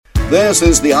This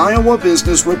is the Iowa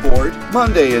Business Report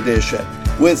Monday edition,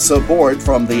 with support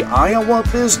from the Iowa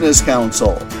Business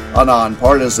Council, a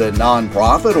nonpartisan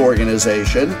nonprofit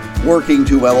organization working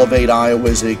to elevate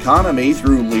Iowa's economy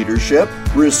through leadership,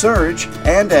 research,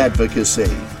 and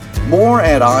advocacy. More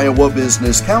at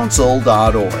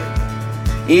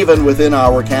iowabusinesscouncil.org. Even within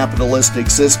our capitalistic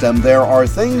system, there are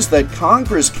things that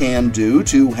Congress can do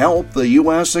to help the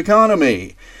U.S.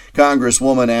 economy.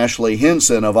 Congresswoman Ashley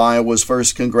Hinson of Iowa's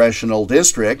 1st Congressional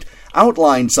District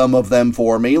outlined some of them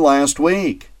for me last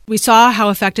week. We saw how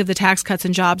effective the Tax Cuts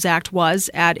and Jobs Act was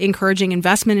at encouraging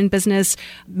investment in business,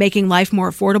 making life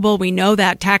more affordable. We know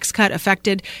that tax cut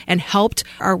affected and helped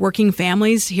our working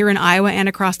families here in Iowa and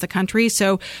across the country.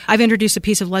 So I've introduced a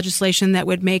piece of legislation that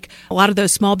would make a lot of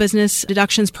those small business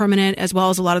deductions permanent, as well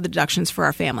as a lot of the deductions for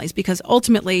our families, because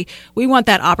ultimately we want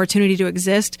that opportunity to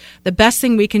exist. The best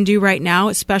thing we can do right now,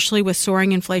 especially with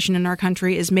soaring inflation in our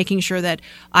country, is making sure that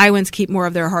Iowans keep more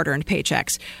of their hard-earned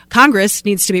paychecks. Congress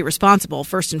needs to be responsible,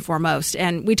 first and foremost.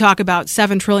 And we talk about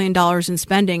 $7 trillion in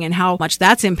spending and how much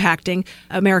that's impacting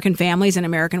American families and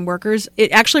American workers.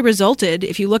 It actually resulted,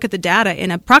 if you look at the data,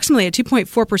 in approximately a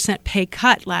 2.4% pay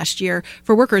cut last year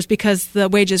for workers because the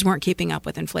wages weren't keeping up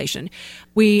with inflation.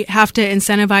 We have to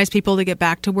incentivize people to get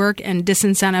back to work and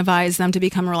disincentivize them to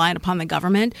become reliant upon the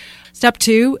government. Step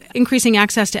 2, increasing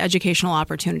access to educational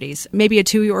opportunities. Maybe a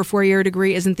 2 or 4 year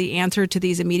degree isn't the answer to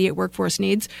these immediate workforce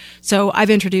needs. So I've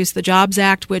introduced the Jobs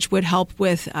Act, which would help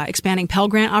with expanding Pell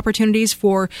Grant opportunities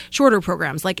for shorter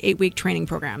programs like 8-week training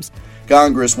programs.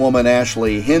 Congresswoman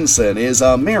Ashley Hinson is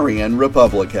a Marion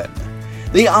Republican.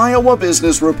 The Iowa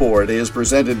Business Report is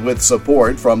presented with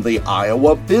support from the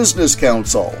Iowa Business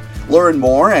Council. Learn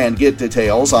more and get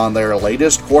details on their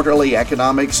latest quarterly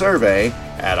economic survey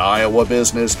at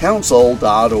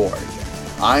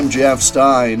iowabusinesscouncil.org. I'm Jeff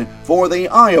Stein for the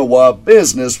Iowa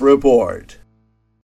Business Report.